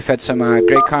We've had some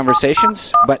great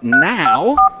conversations, but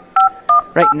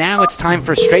right now it's time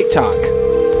for Straight Talk.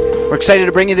 We're excited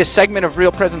to bring you this segment of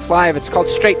Real Presence Live. It's called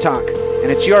Straight Talk, and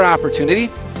it's your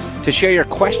opportunity to share your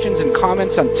questions and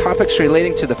comments on topics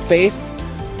relating to the faith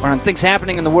or on things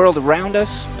happening in the world around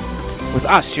us with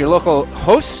us, your local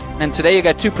hosts. And today you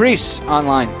got two priests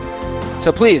online.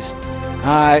 So please,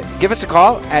 give us a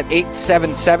call at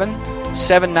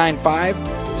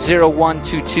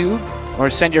 877-795-0122 or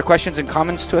send your questions and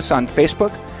comments to us on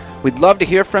Facebook. We'd love to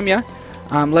hear from you.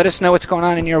 Let us know what's going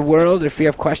on in your world. If you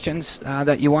have questions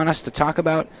that you want us to talk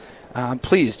about,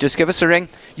 please just give us a ring.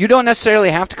 You don't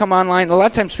necessarily have to come online. A lot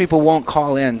of times people won't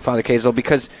call in, Father Kazel,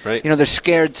 because they're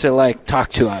scared to talk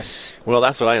to us. Well,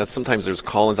 that's what sometimes there's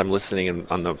call-ins. I'm listening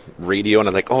on the radio, and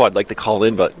I'm like, I'd like to call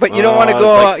in, but you don't want to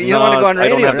go. You don't want to go on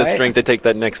radio. I don't have the strength to take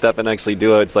that next step and actually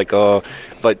do it. It's like,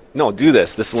 but no, do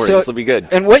this. This will be good.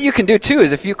 And what you can do too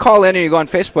is, if you call in and you go on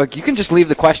Facebook, you can just leave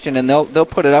the question, and they'll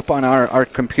put it up on our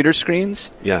computer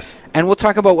screens. Yes. And we'll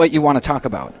talk about what you want to talk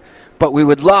about. But we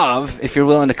would love if you're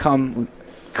willing to come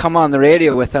on the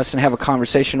radio with us and have a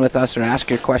conversation with us or ask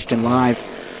your question live.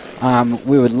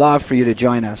 We would love for you to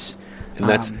join us. And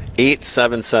that's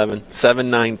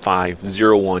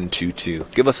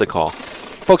 877-795-0122. Give us a call.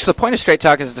 Folks, the point of Straight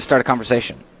Talk is to start a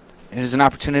conversation. It is an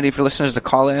opportunity for listeners to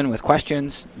call in with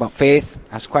questions about faith,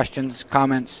 ask questions,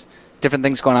 comments, different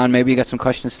things going on. Maybe you got some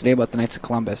questions today about the Knights of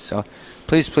Columbus. So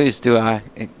please do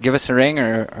give us a ring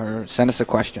or send us a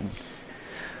question.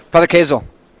 Father Kazel,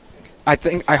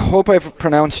 I hope I've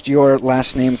pronounced your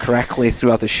last name correctly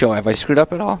throughout the show. Have I screwed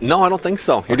up at all? No, I don't think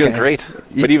so. You're doing great.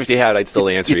 But even if you had, I'd still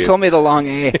answer you. You told me the long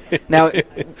A. Now,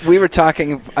 we were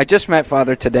talking. I just met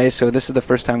Father today, so this is the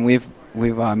first time we've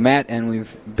met and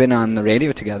we've been on the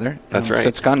radio together. That's right. So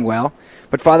it's gone well.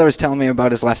 But Father was telling me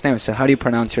about his last name. I said, how do you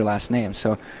pronounce your last name?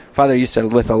 So, Father, you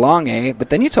said with a long A, but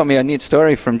then you told me a neat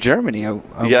story from Germany of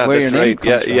where your name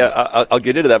comes from. I'll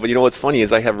get into that. But you know what's funny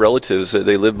is I have relatives.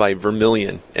 They live by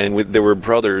Vermilion, and there were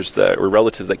brothers that were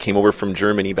relatives that came over from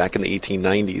Germany back in the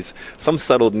 1890s. Some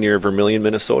settled near Vermilion,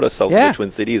 Minnesota, south of the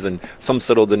Twin Cities, and some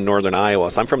settled in northern Iowa.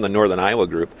 So I'm from the northern Iowa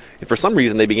group. And for some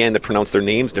reason, they began to pronounce their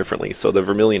names differently. So the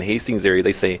Vermilion Hastings area,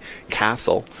 they say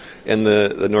Castle. In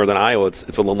the northern Iowa, it's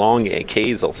with a long A,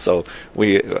 Kazel. So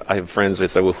I have friends who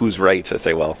say, well, who's right? I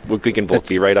say, well, we can both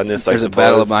be right on this, I suppose. There's a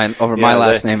battle of mine over my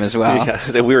last name as well. Yeah,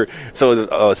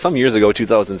 some years ago,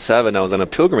 2007, I was on a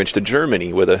pilgrimage to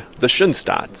Germany with the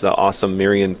Schoenstatt, the awesome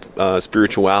Marian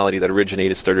spirituality that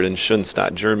started in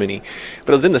Schoenstatt, Germany. But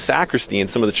I was in the sacristy in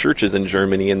some of the churches in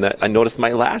Germany, and I noticed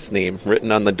my last name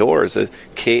written on the doors,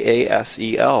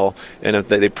 Kasel, and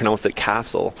they pronounced it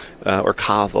Kassel or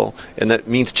Kazel, and that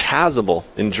means chasuble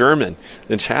in German,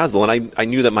 chasuble. And I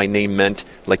knew that my name meant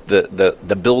like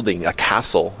the building, a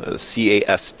castle,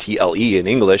 C-A-S-T-L-E in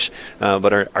English,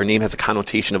 but our name has a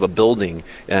connotation of a building.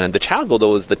 And the chasuble,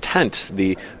 though, is the tent,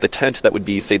 the tent that would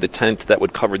be, say, the tent that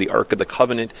would cover the Ark of the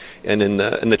Covenant. And in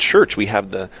the church, we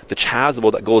have the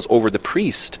chasuble that goes over the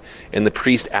priest, and the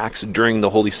priest acts during the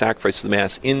holy sacrifice of the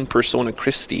Mass in persona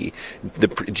Christi.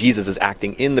 Jesus is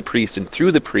acting in the priest and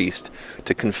through the priest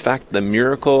to confect the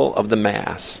miracle of the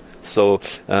Mass. So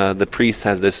the priest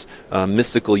has this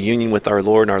mystical union with our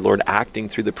Lord, and our Lord acting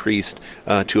through the priest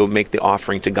to make the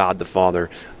offering to God the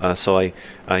Father. So I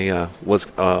was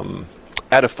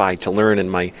edified to learn in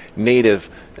my native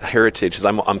heritage, because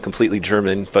I'm completely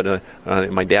German, but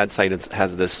my dad's side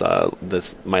has this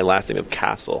my last name of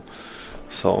Castle.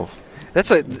 So.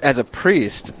 As a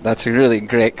priest, that's a really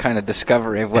great kind of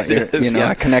discovery of what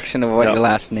a connection of what your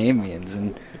last name means.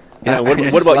 And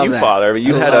what about you, Father? I mean,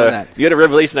 you had a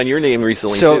revelation on your name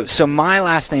recently too. So my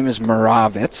last name is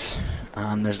Moravitz.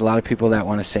 There's a lot of people that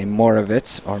want to say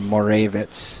Moravitz or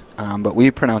Moravitz, but we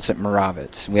pronounce it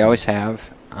Moravitz. We always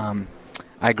have.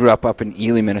 I grew up in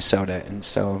Ely, Minnesota, and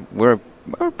so we're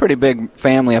a pretty big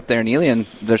family up there in Ely, and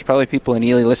there's probably people in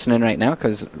Ely listening right now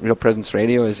because Real Presence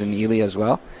Radio is in Ely as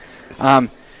well.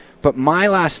 But my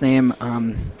last name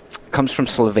comes from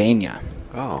Slovenia.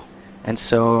 Oh. And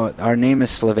so our name is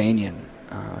Slovenian,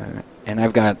 and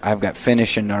I've got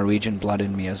Finnish and Norwegian blood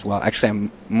in me as well.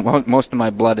 Actually, most of my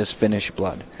blood is Finnish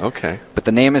blood. Okay. But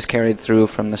the name is carried through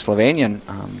from the Slovenian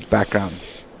background.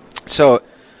 So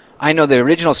I know the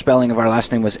original spelling of our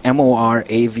last name was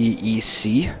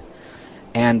Moravec,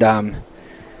 and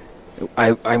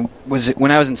I was when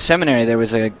I was in seminary, there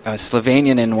was a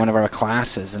Slovenian in one of our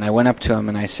classes, and I went up to him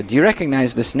and I said, "Do you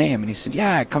recognize this name?" And he said,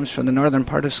 "Yeah, it comes from the northern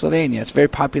part of Slovenia. It's a very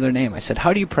popular name." I said,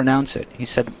 "How do you pronounce it?" He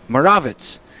said,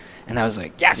 "Moravitz." And I was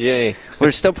like, "Yes, yay.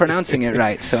 We're still pronouncing it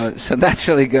right." So that's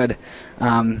really good.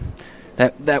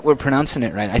 That we're pronouncing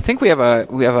it right. I think we have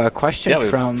a question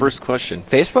from first question.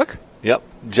 Facebook. Yep.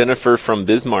 Jennifer from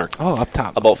Bismarck. Oh, up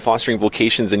top. About fostering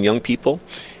vocations in young people.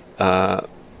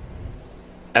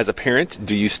 As a parent,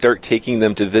 do you start taking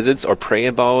them to visits or pray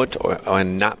about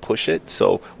and not push it?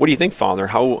 So what do you think, Father?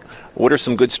 What are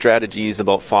some good strategies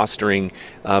about fostering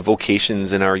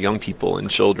vocations in our young people and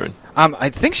children? I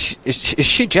think, is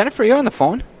she, Jennifer, you on the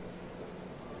phone?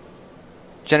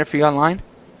 Jennifer, you online?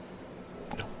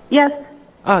 Yes.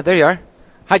 Oh, there you are.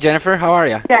 Hi, Jennifer. How are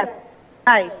you? Yes.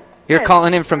 Hi. You're Good.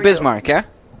 calling in from How are you? Bismarck, yeah?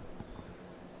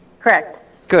 Correct.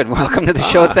 Good. Welcome to the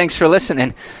show. Thanks for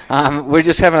listening. We're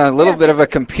just having a little bit of a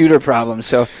computer problem.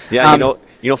 So Yeah,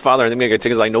 you know, Father, I think I'm going to take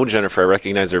because I know Jennifer. I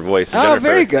recognize her voice. Oh, Jennifer,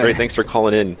 very good. Great. Thanks for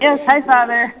calling in. Yes. Hi,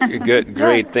 Father. You're good.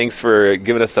 Great. Thanks for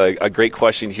giving us a great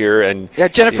question here. And yeah,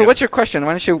 Jennifer, you know, what's your question?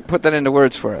 Why don't you put that into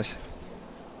words for us?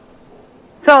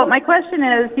 So my question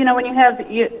is, when you have,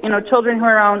 children who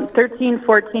are around 13,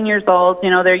 14 years old,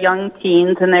 they're young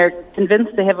teens and they're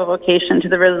convinced they have a vocation to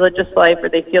the religious life, or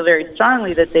they feel very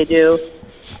strongly that they do.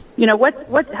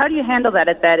 How do you handle that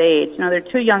at that age? They're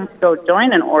too young to go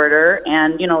join an order,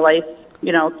 and, life,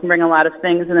 can bring a lot of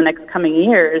things in the next coming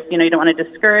years. You don't want to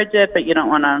discourage it, but you don't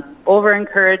want to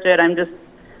over-encourage it. I'm just,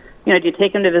 do you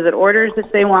take them to visit orders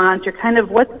if they want? You're kind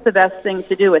of, what's the best thing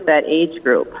to do with that age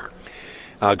group?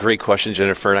 Great question,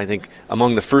 Jennifer. And I think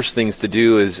among the first things to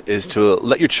do is to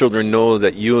let your children know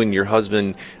that you and your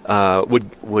husband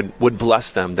would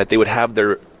bless them, that they would have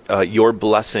your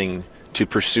blessing to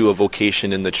pursue a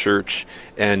vocation in the church,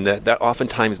 and that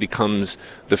oftentimes becomes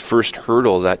the first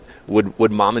hurdle. That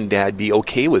would mom and dad be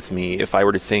okay with me if I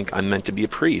were to think I'm meant to be a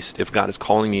priest, if God is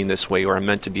calling me in this way, or I'm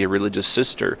meant to be a religious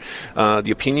sister?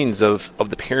 The opinions of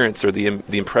the parents, or the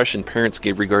impression parents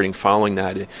give regarding following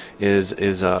that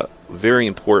is very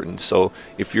important. So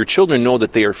if your children know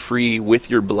that they are free with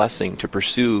your blessing to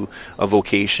pursue a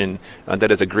vocation,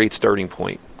 that is a great starting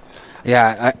point.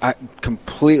 Yeah, I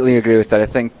completely agree with that. I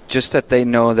think just that they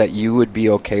know that you would be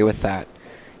okay with that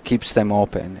keeps them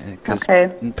open. Because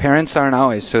parents aren't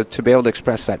always, so to be able to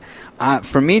express that.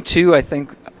 For me, too, I think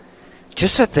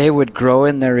just that they would grow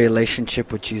in their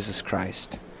relationship with Jesus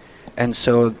Christ. And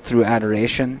so through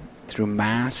adoration, through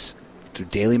Mass, through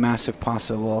daily Mass if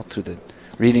possible, through the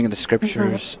reading of the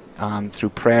Scriptures, through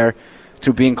prayer,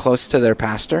 through being close to their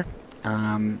pastor,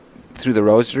 through the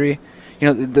Rosary.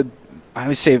 I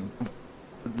would say,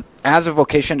 as a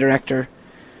vocation director,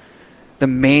 the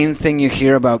main thing you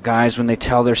hear about guys when they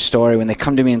tell their story, when they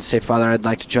come to me and say, Father, I'd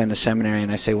like to join the seminary,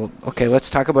 and I say, well, okay, let's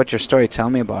talk about your story. Tell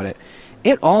me about it.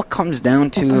 It all comes down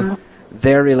to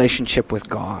their relationship with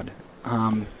God.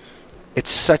 It's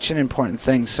such an important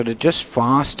thing. So to just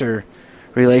foster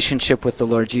relationship with the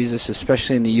Lord Jesus,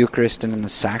 especially in the Eucharist and in the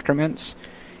sacraments,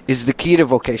 is the key to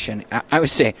vocation. I would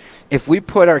say, if we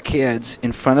put our kids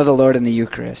in front of the Lord in the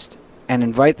Eucharist and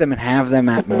invite them and have them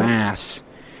at Mass,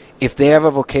 if they have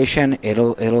a vocation,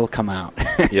 it'll come out.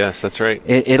 Yes, that's right.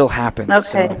 It'll happen. Okay.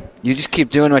 So you just keep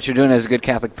doing what you're doing as a good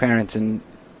Catholic parent and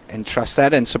trust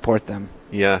that and support them.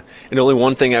 Yeah, and only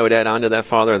one thing I would add on to that,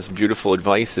 Father, that's beautiful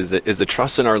advice, is the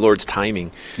trust in our Lord's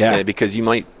timing. Yeah. Because you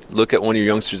might look at one of your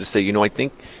youngsters and say, I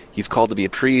think he's called to be a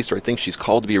priest, or I think she's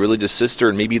called to be a religious sister,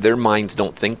 and maybe their minds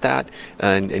don't think that,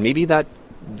 and maybe that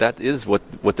is what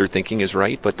they're thinking is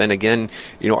right. But then again,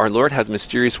 our Lord has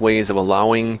mysterious ways of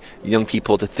allowing young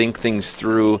people to think things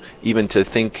through, even to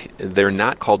think they're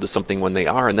not called to something when they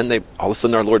are, and then all of a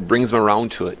sudden our Lord brings them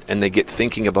around to it, and they get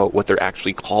thinking about what they're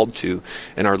actually called to.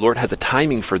 And our Lord has a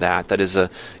timing for that. That is a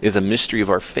mystery of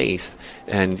our faith,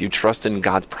 and you trust in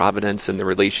God's providence and the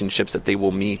relationships that they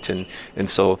will meet, and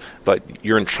so. But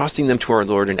you're entrusting them to our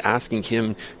Lord and asking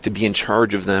Him to be in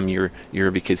charge of them.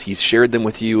 You're because He's shared them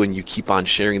with you, and you keep on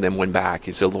sharing them when back.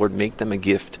 So Lord, make them a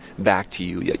gift back to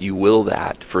you, yet you will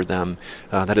that for them.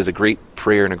 That is a great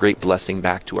prayer and a great blessing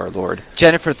back to our Lord.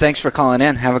 Jennifer, thanks for calling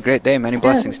in. Have a great day. Many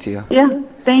blessings to you. Yeah,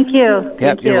 thank you.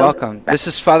 Yep, you're welcome. This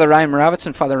is Father Ryan Moravitz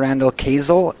and Father Randall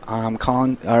Kazel.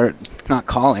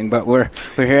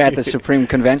 We're here at the Supreme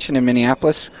Convention in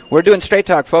Minneapolis. We're doing Straight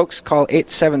Talk, folks. Call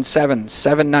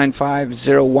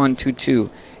 877-795-0122.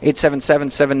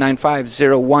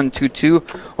 877-795-0122,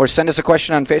 or send us a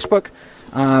question on Facebook.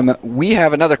 We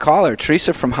have another caller,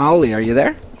 Teresa from Howley. Are you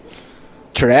there?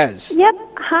 Therese. Yep.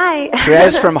 Hi.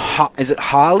 Therese from is it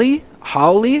Howley?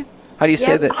 Howley? How do you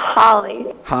say that? Holly.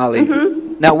 Holly.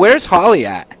 Mm-hmm. Now, where's Howley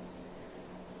at?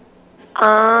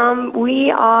 We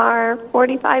are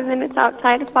 45 minutes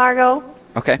outside of Fargo.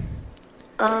 Okay.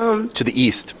 To the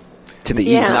east. To the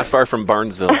east. Not far from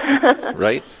Barnesville,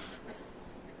 right?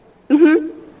 Mm-hmm.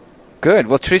 Good.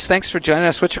 Well, Therese, thanks for joining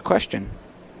us. What's your question?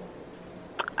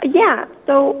 Yeah.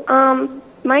 So,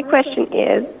 my question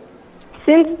is,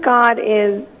 since God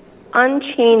is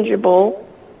unchangeable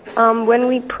when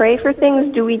we pray for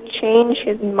things, do we change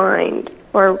his mind?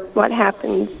 Or what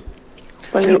happens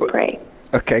when we pray?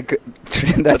 Okay, good.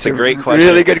 That's a great question.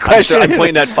 Really good question. I'm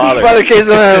pointing at Father. Father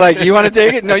Kaysen, like, you want to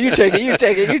take it? No, you take it. You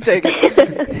take it. You take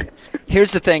it.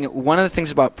 Here's the thing. One of the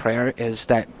things about prayer is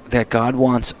that God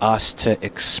wants us to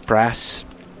express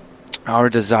our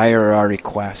desire or our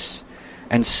requests.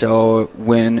 And so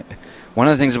one of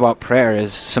the things about prayer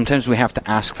is sometimes we have to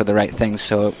ask for the right things.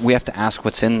 So we have to ask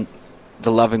what's in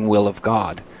the loving will of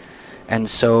God. And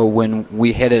so when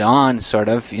we hit it on, sort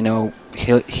of,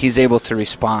 he's able to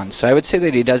respond. So I would say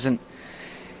that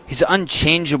he's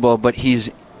unchangeable, but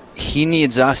he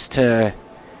needs us to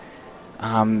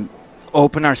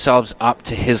open ourselves up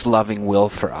to his loving will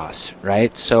for us,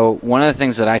 right? So one of the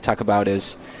things that I talk about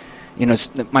is,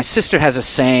 my sister has a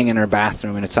saying in her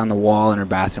bathroom, and it's on the wall in her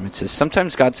bathroom. It says,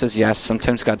 sometimes God says yes,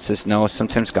 sometimes God says no,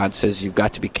 sometimes God says, you've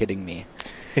got to be kidding me.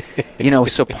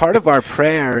 So part of our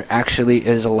prayer actually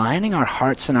is aligning our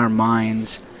hearts and our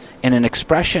minds in an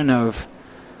expression of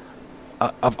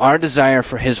our desire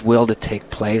for his will to take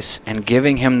place and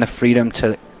giving him the freedom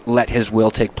to let his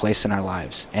will take place in our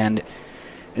lives. And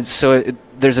so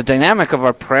there's a dynamic of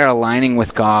our prayer aligning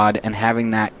with God and having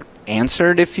that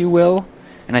answered, if you will.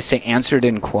 And I say answered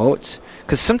in quotes,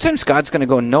 because sometimes God's going to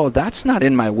go, no, that's not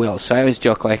in my will. So I always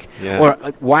joke or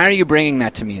why are you bringing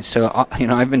that to me? So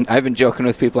I've been joking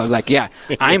with people. I'm like, yeah,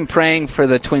 I'm praying for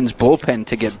the Twins bullpen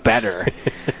to get better,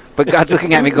 but God's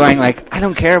looking at me going like, I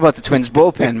don't care about the Twins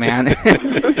bullpen, man.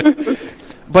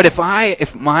 But if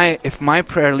my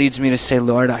prayer leads me to say,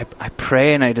 Lord, I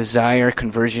pray and I desire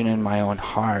conversion in my own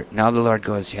heart. Now the Lord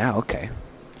goes, yeah, okay.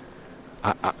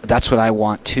 That's what I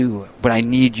want too, but I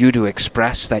need you to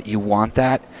express that you want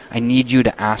that. I need you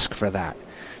to ask for that.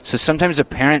 So sometimes a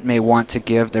parent may want to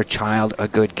give their child a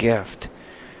good gift,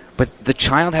 but the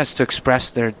child has to express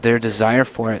their desire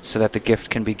for it so that the gift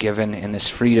can be given in this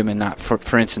freedom and not,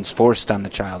 for instance, forced on the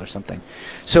child or something.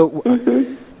 So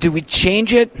do we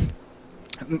change it?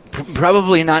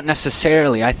 Probably not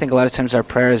necessarily. I think a lot of times our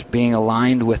prayer is being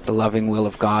aligned with the loving will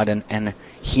of God, and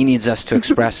he needs us to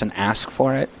express and ask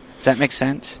for it. Does that make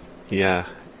sense? Yeah.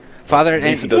 Father, it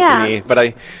does to me. But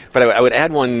I would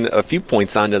add a few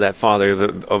points onto that, Father,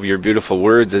 of your beautiful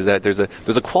words, is that there's a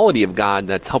quality of God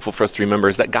that's helpful for us to remember,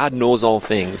 is that God knows all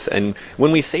things. And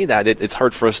when we say that, it's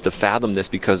hard for us to fathom this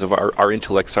because of our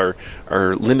intellects are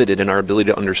limited in our ability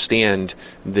to understand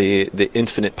the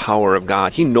infinite power of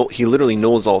God. He literally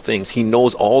knows all things. He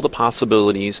knows all the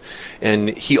possibilities, and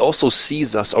he also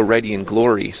sees us already in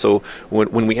glory. So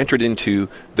when we entered into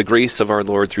the grace of our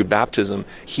Lord through baptism,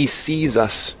 he sees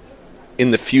us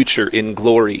in the future in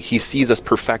glory. He sees us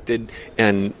perfected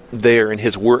and there, and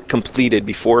his work completed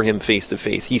before him face to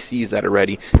face. He sees that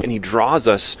already, and he draws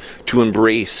us to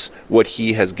embrace what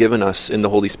he has given us in the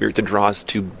Holy Spirit, to draw us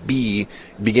to be,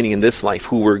 beginning in this life,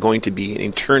 who we're going to be in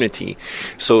eternity.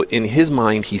 So in his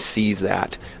mind, he sees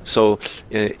that. So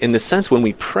in the sense, when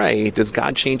we pray, does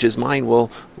God change his mind? Well,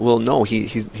 no,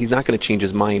 he's not going to change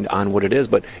his mind on what it is,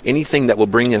 but anything that will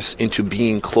bring us into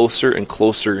being closer and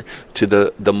closer to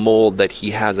the mold that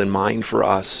he has in mind for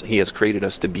us, he has created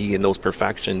us to be in those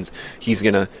perfections, he's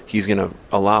gonna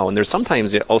allow. And there's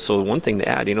sometimes also one thing to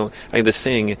add, I have this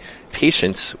saying,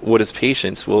 patience. What is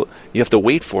patience? Well, you have to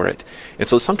wait for it. And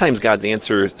so sometimes God's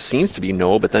answer seems to be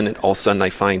no, but then all of a sudden I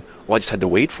find, I just had to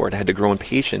wait for it. I had to grow in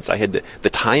patience. The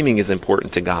timing is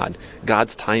important to God.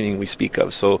 God's timing we speak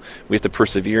of. So we have to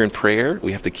persevere in prayer.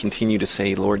 We have to continue to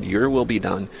say, Lord, your will be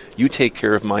done. You take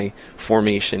care of my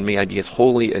formation. May I be as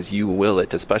holy as you will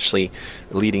it, especially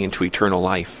leading into eternal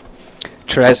life.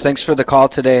 Therese, thanks for the call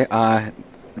today.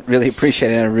 Really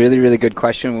appreciate it. A really, really good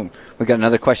question. We've got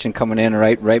another question coming in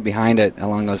right behind it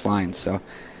along those lines. So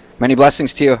many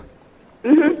blessings to you.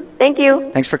 Thank you.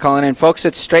 Thanks for calling in, folks.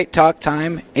 It's Straight Talk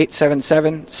time,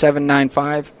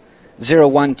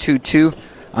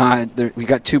 877-795-0122. We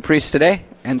got two priests today,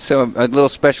 and so a little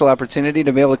special opportunity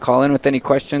to be able to call in with any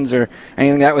questions or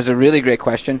anything. That was a really great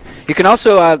question. You can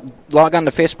also log on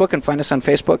to Facebook and find us on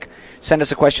Facebook. Send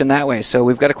us a question that way. So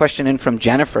we've got a question in from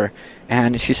Jennifer,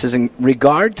 and she says, in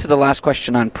regard to the last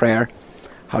question on prayer,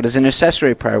 how does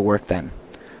intercessory prayer work then?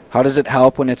 How does it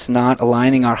help when it's not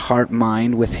aligning our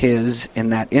heart-mind with his in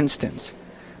that instance?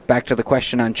 Back to the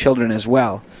question on children as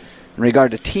well. In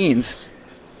regard to teens,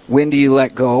 when do you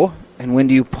let go and when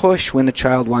do you push when the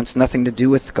child wants nothing to do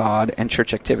with God and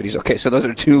church activities? Okay, so those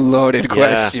are two loaded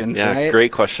questions, yeah, right?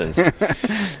 Great questions.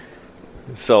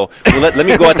 So let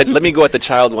me go at the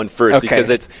child one first, Okay.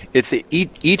 because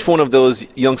each one of those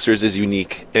youngsters is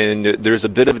unique, and there's a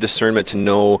bit of discernment to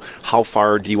know how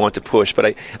far do you want to push.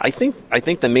 But I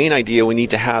think the main idea we need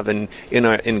to have in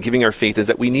giving our faith is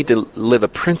that we need to live a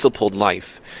principled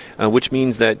life, which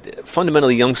means that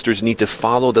fundamentally youngsters need to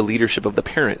follow the leadership of the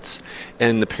parents,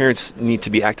 and the parents need to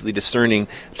be actively discerning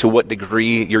to what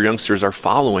degree your youngsters are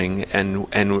following and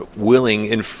willing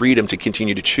in freedom to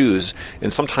continue to choose.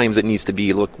 And sometimes it needs to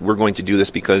be, look, we're going to do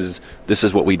this because this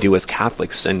is what we do as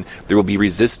Catholics, and there will be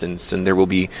resistance, and there will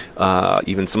be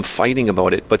even some fighting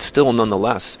about it, but still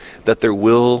nonetheless that their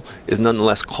will is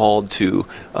nonetheless called to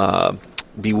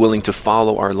be willing to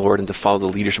follow our Lord and to follow the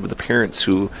leadership of the parents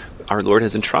who our Lord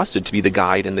has entrusted to be the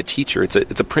guide and the teacher. It's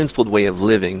a principled way of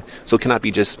living. So it cannot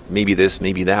be just maybe this,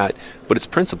 maybe that, but it's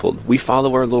principled. We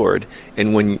follow our Lord,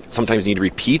 and when sometimes you need to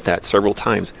repeat that several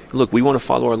times, look, we want to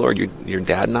follow our Lord. Your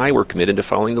dad and I were committed to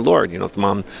following the Lord. If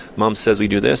mom says we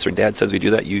do this or dad says we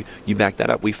do that, you back that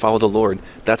up. We follow the Lord.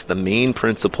 That's the main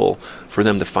principle for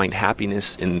them to find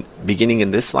happiness in beginning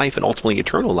in this life and ultimately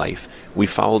eternal life. We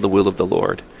follow the will of the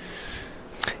Lord.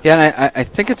 Yeah, and I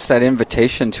think it's that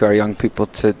invitation to our young people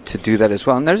to do that as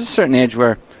well. And there's a certain age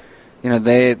where,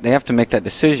 they have to make that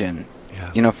decision,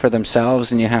 for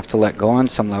themselves, and you have to let go on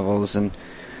some levels.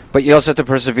 But you also have to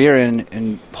persevere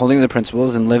in holding the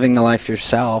principles and living the life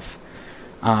yourself.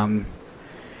 Sometimes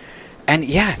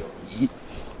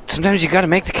you got to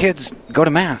make the kids go to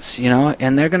Mass,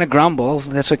 and they're going to grumble.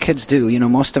 That's what kids do.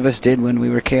 Most of us did when we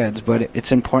were kids, but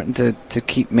it's important to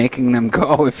keep making them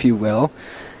go, if you will.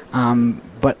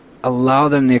 But allow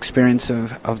them the experience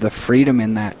of the freedom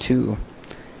in that too.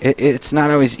 It's not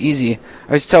always easy. I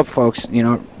always tell folks,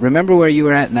 remember where you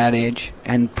were at in that age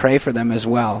and pray for them as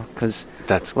well, because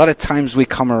a lot of times we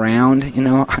come around, I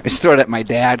always throw it at my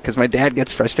dad, because my dad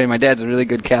gets frustrated. My dad's a really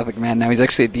good Catholic man now. He's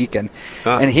actually a deacon.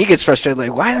 And he gets frustrated,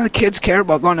 like, why don't the kids care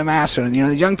about going to Mass? Or,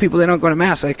 the young people, they don't go to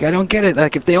Mass. Like, I don't get it.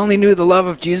 Like, if they only knew the love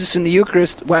of Jesus in the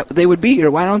Eucharist, they would be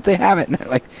here. Why don't they have it? And I'm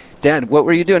like, Dad, what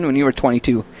were you doing when you were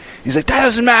 22? He's like, that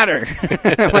doesn't matter.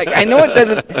 I'm like, I know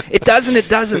it doesn't. It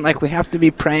doesn't. Like, we have to be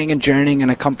praying and journeying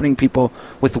and accompanying people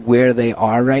with where they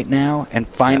are right now and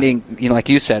finding, like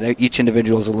you said, each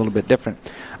individual is a little bit different.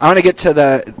 I want to get to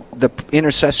the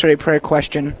intercessory prayer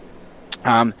question.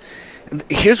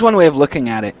 Here's one way of looking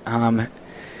at it.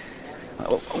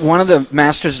 One of the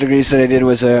master's degrees that I did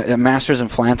was a master's in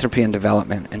philanthropy and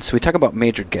development. And so we talk about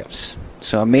major gifts.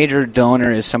 So a major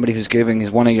donor is somebody who's giving, is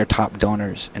one of your top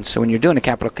donors. And so when you're doing a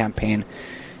capital campaign,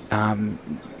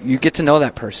 you get to know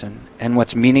that person and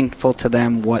what's meaningful to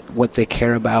them, what they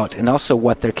care about, and also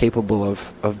what they're capable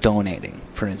of donating,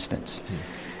 for instance.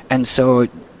 And so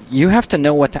you have to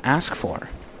know what to ask for.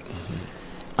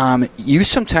 You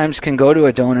sometimes can go to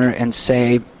a donor and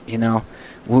say, we'd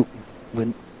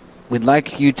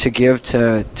like you to give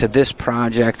to this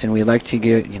project, and we'd like to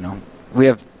give,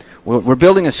 we're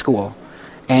building a school,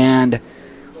 and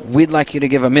we'd like you to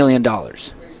give $1 million.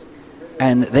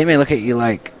 And they may look at you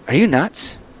like, are you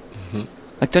nuts?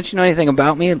 Like, don't you know anything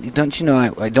about me? Don't you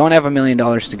know I don't have $1 million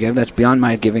to give? That's beyond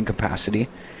my giving capacity.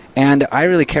 And I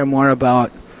really care more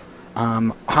about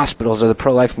hospitals or the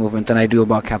pro-life movement than I do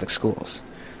about Catholic schools.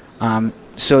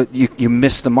 So you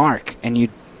miss the mark, and you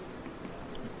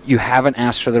haven't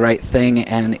asked for the right thing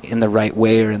and in the right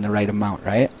way or in the right amount,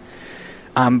 right?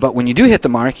 But when you do hit the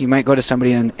mark, you might go to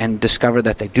somebody and discover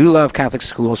that they do love Catholic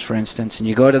schools, for instance, and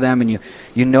you go to them and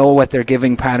you know what their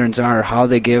giving patterns are, how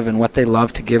they give and what they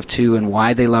love to give to and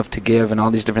why they love to give and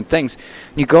all these different things.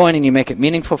 And you go in and you make it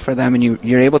meaningful for them, and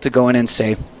you're able to go in and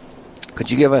say,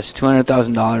 could you give us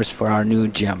 $200,000 for our new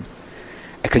gym?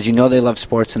 Because you know they love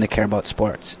sports and they care about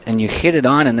sports. And you hit it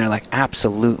on and they're like,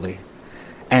 absolutely.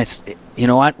 And it's, you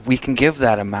know what, we can give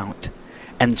that amount.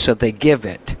 And so they give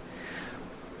it.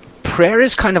 Prayer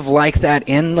is kind of like that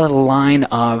in the line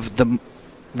of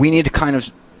we need to kind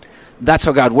of, that's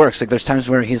how God works. Like, there's times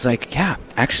where he's like, yeah,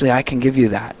 actually I can give you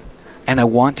that. And I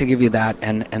want to give you that.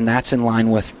 And that's in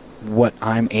line with what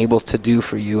I'm able to do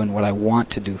for you and what I want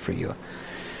to do for you.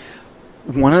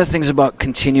 One of the things about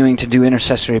continuing to do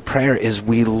intercessory prayer is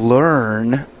we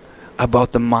learn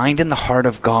about the mind and the heart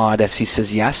of God as he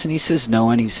says yes and he says no,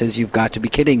 and he says, you've got to be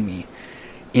kidding me,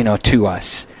 to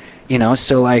us.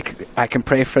 So like, I can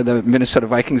pray for the Minnesota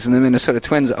Vikings and the Minnesota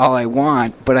Twins all I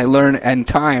want, but I learn in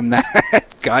time that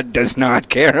God does not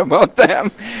care about them.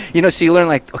 So you learn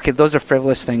like, okay, those are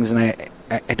frivolous things, and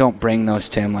I don't bring those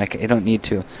to him. Like, I don't need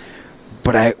to.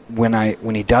 But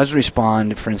when he does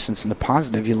respond, for instance, in the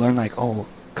positive, you learn like, oh,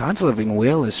 God's living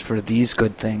will is for these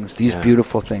good things, these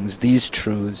beautiful things, these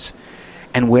truths.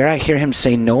 And where I hear him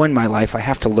say no in my life, I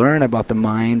have to learn about the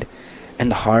mind and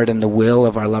the heart and the will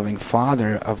of our loving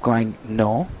Father of going,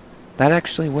 no, that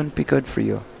actually wouldn't be good for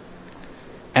you.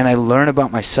 And I learn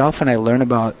about myself and I learn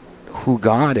about who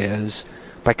God is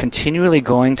by continually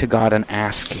going to God and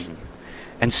asking.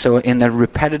 And so in the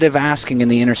repetitive asking in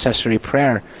the intercessory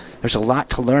prayer, there's a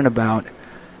lot to learn about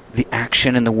the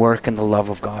action and the work and the love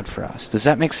of God for us. Does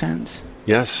that make sense?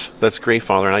 Yes, that's great,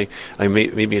 Father. And I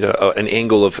maybe an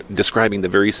angle of describing the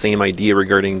very same idea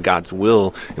regarding God's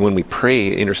will. And when we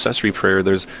pray intercessory prayer,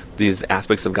 there's these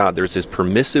aspects of God. There's His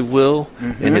permissive will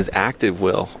and His active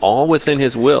will, all within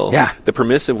His will. Yeah. The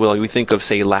permissive will, we think of,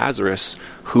 say, Lazarus,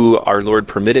 who our Lord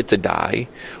permitted to die,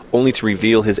 only to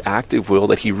reveal His active will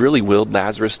that He really willed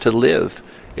Lazarus to live.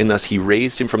 And thus He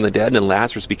raised him from the dead, and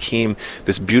Lazarus became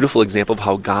this beautiful example of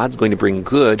how God's going to bring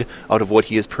good out of what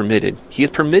He has permitted. He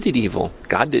has permitted evil.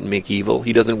 God didn't make evil.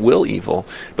 He doesn't will evil.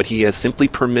 But He has simply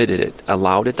permitted it,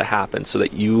 allowed it to happen, so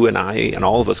that you and I and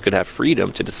all of us could have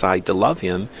freedom to decide to love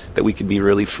Him, that we could be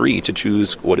really free to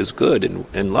choose what is good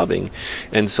and loving.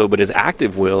 And so, but His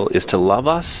active will is to love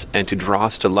us and to draw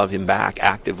us to love Him back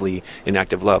actively in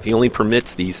active love. He only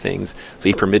permits these things. So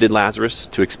He permitted Lazarus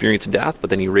to experience death, but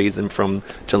then He raised him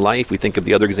to life. We think of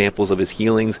the other examples of His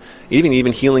healings, even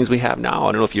healings we have now.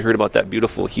 I don't know if you heard about that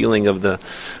beautiful healing of the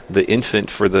infant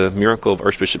for the miracle of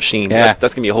Archbishop Sheen. Yeah.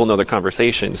 That's going to be a whole nother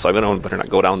conversation, so I better not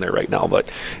go down there right now, but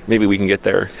maybe we can get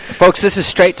there. Folks, this is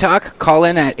Straight Talk. Call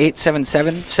in at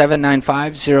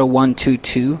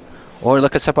 877-795-0122 or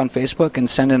look us up on Facebook and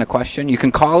send in a question. You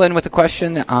can call in with a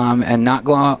question and not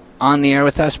go on the air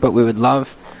with us, but we would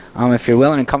love, if you're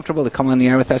willing and comfortable, to come on the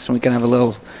air with us and we can have a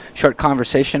little short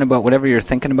conversation about whatever you're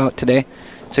thinking about today.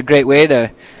 It's a great way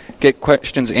to get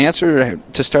questions answered,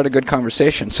 to start a good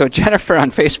conversation. So Jennifer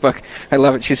on Facebook, I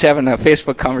love it. She's having a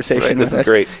Facebook conversation with us. This is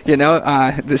great. You know,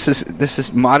 this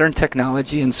is modern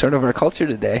technology and sort of our culture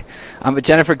today. But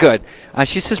Jennifer, good.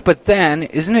 She says, but then,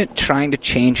 isn't it trying to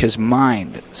change his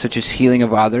mind, such as healing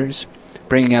of others,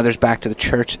 bringing others back to the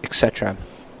church, etc.?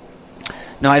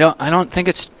 No, I don't think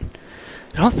it's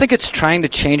trying to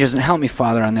change his. And help me,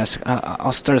 Father, on this.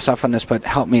 I'll start us off on this, but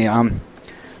help me.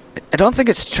 I don't think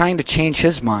it's trying to change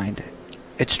his mind.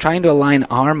 It's trying to align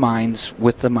our minds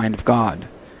with the mind of God.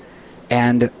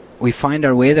 And we find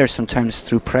our way there sometimes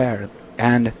through prayer.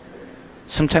 And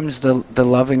sometimes the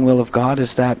loving will of God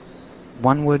is that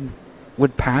one would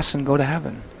pass and go to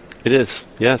heaven. It is,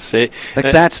 yes.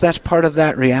 That's part of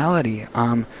that reality.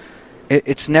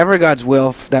 It's never God's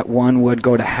will that one would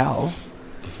go to hell.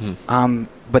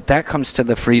 But that comes to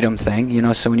the freedom thing, you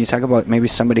know. So when you talk about maybe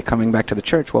somebody coming back to the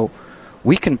church, well,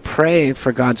 we can pray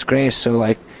for God's grace. So,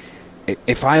 like,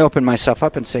 if I open myself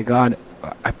up and say, God,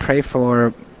 I pray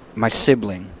for my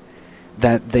sibling,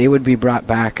 that they would be brought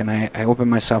back, and I open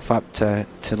myself up to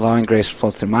allowing grace flow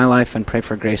through my life and pray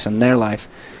for grace in their life,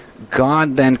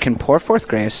 God then can pour forth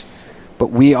grace,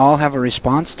 but we all have a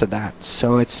response to that.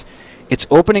 So it's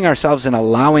opening ourselves and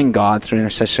allowing God through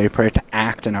intercessory prayer to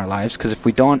act in our lives, because if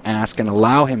we don't ask and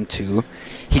allow Him to,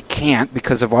 He can't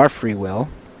because of our free will,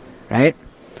 right?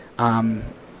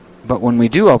 But when we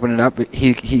do open it up,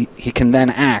 he can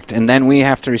then act, and then we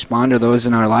have to respond, or those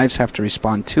in our lives have to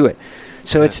respond to it.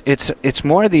 So it's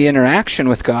more the interaction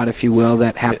with God, if you will,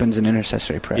 that happens in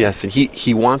intercessory prayer. Yes, and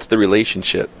He wants the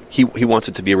relationship. He wants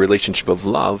it to be a relationship of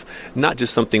love, not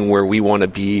just something where we want to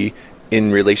be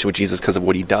in relation with Jesus because of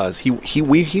what He does.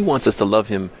 He wants us to love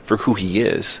Him for who He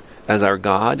is, as our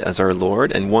God, as our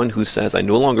Lord, and one who says, I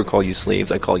no longer call you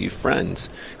slaves, I call you friends,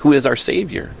 who is our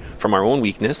Savior from our own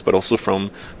weakness, but also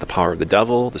from the power of the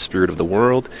devil, the spirit of the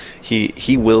world.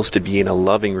 He wills to be in a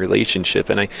loving relationship.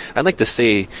 And I like to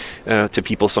say to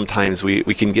people sometimes we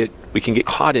can get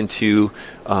caught into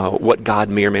what God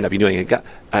may or may not be doing.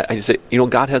 I say,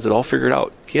 God has it all figured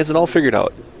out. He has it all figured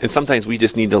out. And sometimes we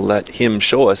just need to let Him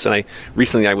show us. And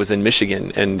recently I was in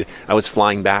Michigan, and I was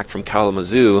flying back from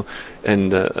Kalamazoo,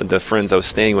 and the friends I was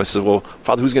staying with said, well,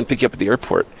 Father, who's going to pick you up at the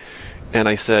airport? And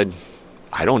I said,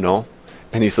 I don't know.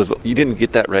 And he says, well, you didn't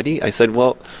get that ready? I said,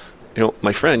 well,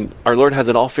 my friend, our Lord has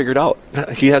it all figured out.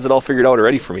 He has it all figured out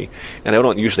already for me. And I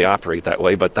don't usually operate that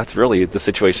way, but that's really the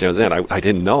situation I was in. I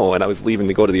didn't know, and I was leaving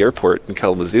to go to the airport in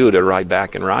Kalamazoo to ride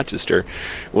back in Rochester.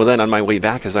 Well, then on my way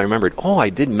back, as I remembered, I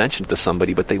did mention it to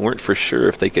somebody, but they weren't for sure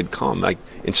if they could come.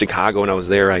 In Chicago, when I was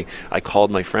there, I called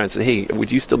my friend and said, hey,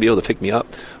 would you still be able to pick me up?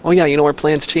 Oh, yeah, our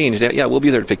plans changed. Yeah, we'll be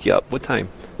there to pick you up. What time?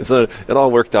 So it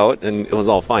all worked out, and it was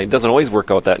all fine. It doesn't always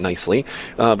work out that nicely,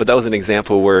 but that was an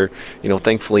example where,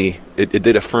 thankfully, it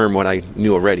did affirm what I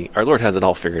knew already. Our Lord has it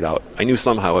all figured out. I knew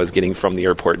somehow I was getting from the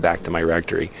airport back to my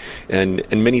rectory, and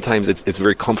many times it's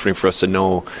very comforting for us to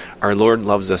know our Lord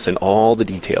loves us in all the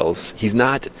details.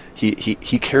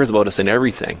 He cares about us in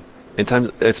everything. In times,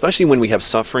 especially when we have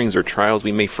sufferings or trials,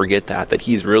 we may forget that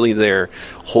He's really there,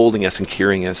 holding us and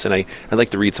carrying us. And I like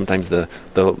to read sometimes the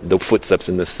footsteps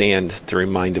in the sand to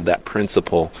remind of that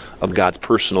principle of God's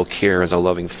personal care as a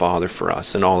loving Father for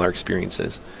us in all our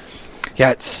experiences.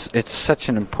 Yeah, it's such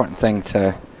an important thing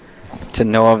to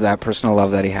know of that personal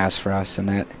love that He has for us, and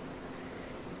that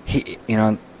He,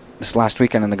 this last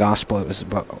weekend in the gospel, it was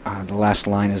about the last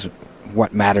line is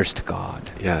what matters to God.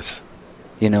 Yes.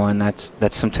 And that's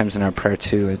sometimes in our prayer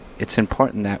too. It's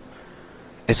important that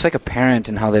it's like a parent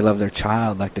and how they love their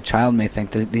child. Like the child may think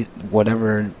that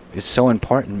whatever is so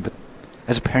important, but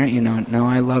as a parent, no,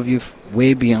 I love you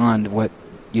way beyond what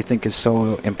you think is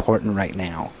so important right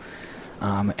now,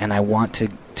 and I want to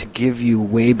give you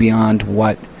way beyond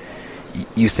what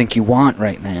you think you want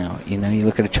right now. You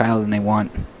look at a child and they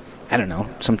want, I don't know,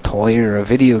 some toy or a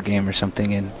video game or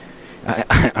something, and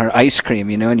or ice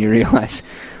cream, and you realize,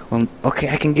 well, okay,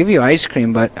 I can give you ice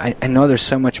cream, but I know there's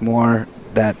so much more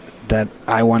that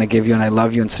I want to give you, and I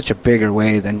love you in such a bigger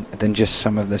way than just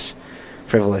some of this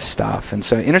frivolous stuff. And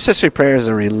so intercessory prayer is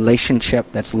a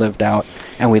relationship that's lived out,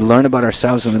 and we learn about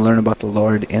ourselves and we learn about the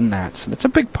Lord in that. So that's a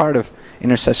big part of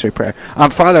intercessory prayer.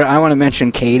 Father, I want to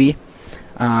mention Katie.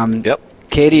 Yep.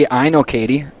 Katie, I know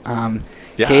Katie. Katie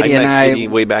I met Katie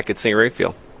way back at St.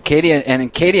 Raphael. Katie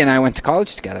and I went to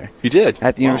college together. You did?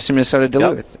 At the University of Minnesota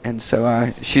Duluth. Yep. And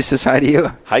so she says hi to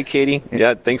you. Hi, Katie.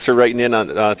 Yeah, thanks for writing in on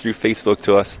through Facebook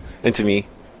to us and to me.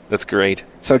 That's great.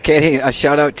 So, Katie, a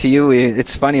shout out to you.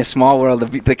 It's funny, a small world.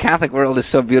 The Catholic world is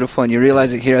so beautiful, and you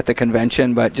realize it here at the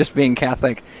convention, but just being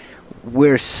Catholic,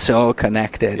 we're so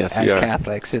connected as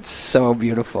Catholics. It's so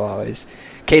beautiful always.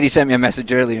 Katie sent me a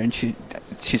message earlier, and she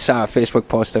saw a Facebook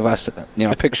post of us,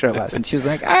 a picture of us, and she was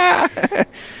like,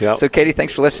 Yep. So, Katie,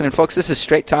 thanks for listening. Folks, this is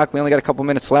Straight Talk. We only got a couple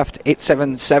minutes left.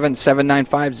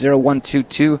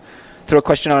 877-795-0122. Throw a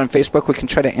question out on Facebook. We can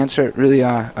try to answer it really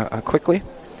quickly.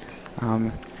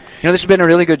 This has been a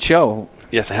really good show.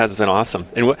 Yes, it has been awesome.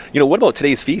 And what about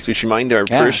today's feast? We should remind our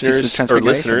parishioners or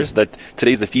listeners that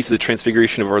today's the Feast of the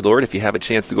Transfiguration of our Lord. If you have a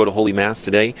chance to go to Holy Mass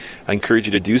today, I encourage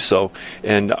you to do so.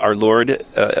 And our Lord,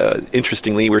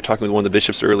 interestingly, we were talking with one of the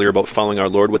bishops earlier about following our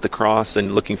Lord with the cross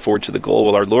and looking forward to the goal.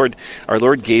 Well, our Lord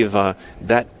gave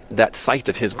that sight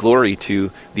of His glory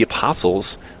to the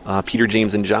apostles, Peter,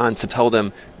 James, and John, to tell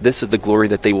them this is the glory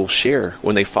that they will share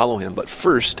when they follow Him. But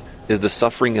first is the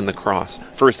suffering and the cross.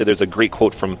 First, there's a great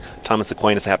quote from Thomas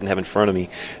Aquinas I happen to have in front of me.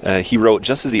 He wrote,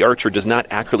 "Just as the archer does not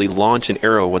accurately launch an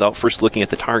arrow without first looking at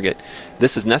the target,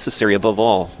 this is necessary above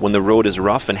all when the road is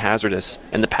rough and hazardous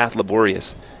and the path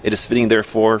laborious. It is fitting,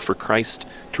 therefore, for Christ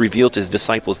to reveal to His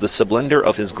disciples the splendor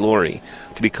of His glory,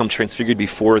 to become transfigured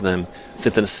before them,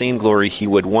 since in the same glory He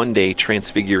would one day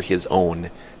transfigure His own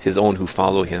who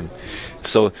follow Him."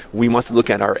 So we must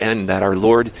look at our end, that our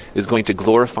Lord is going to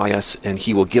glorify us and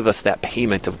He will give us that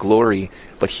payment of glory.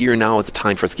 But here now is the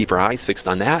time for us to keep our eyes fixed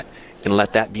on that and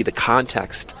let that be the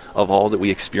context of all that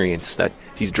we experience, that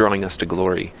He's drawing us to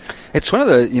glory. It's one of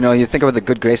the, you think about the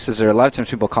good graces, or a lot of times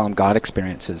people call them God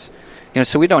experiences.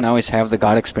 So we don't always have the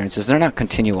God experiences. They're not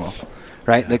continual.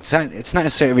 Right? It's not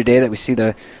necessarily every day that we see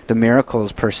the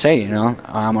miracles per se,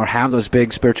 or have those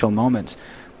big spiritual moments.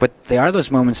 But they are those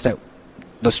moments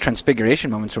those transfiguration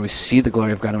moments where we see the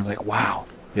glory of God and we're like, wow.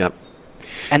 Yep.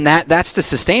 And that's to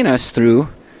sustain us through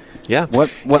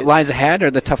what lies ahead,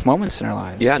 or the tough moments in our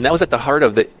lives. Yeah, and that was at the heart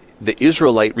of the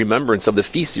Israelite remembrance of the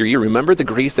feast year. You remember the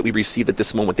grace that we received at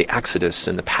this moment, the Exodus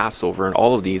and the Passover and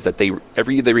all of these, that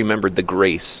every year they remembered the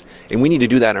grace. And we need to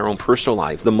do that in our own personal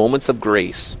lives, the moments of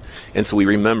grace. And so we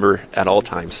remember at all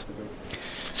times.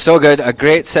 So good. A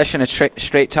great session at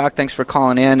Straight Talk. Thanks for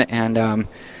calling in and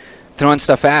throwing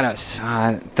stuff at us.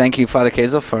 Thank you, Father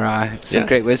Kazel, for some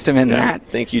great wisdom in that.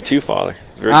 Thank you too, Father.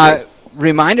 Very good.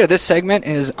 Reminder, this segment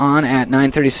is on at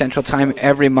 9:30 Central Time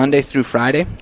every Monday through Friday.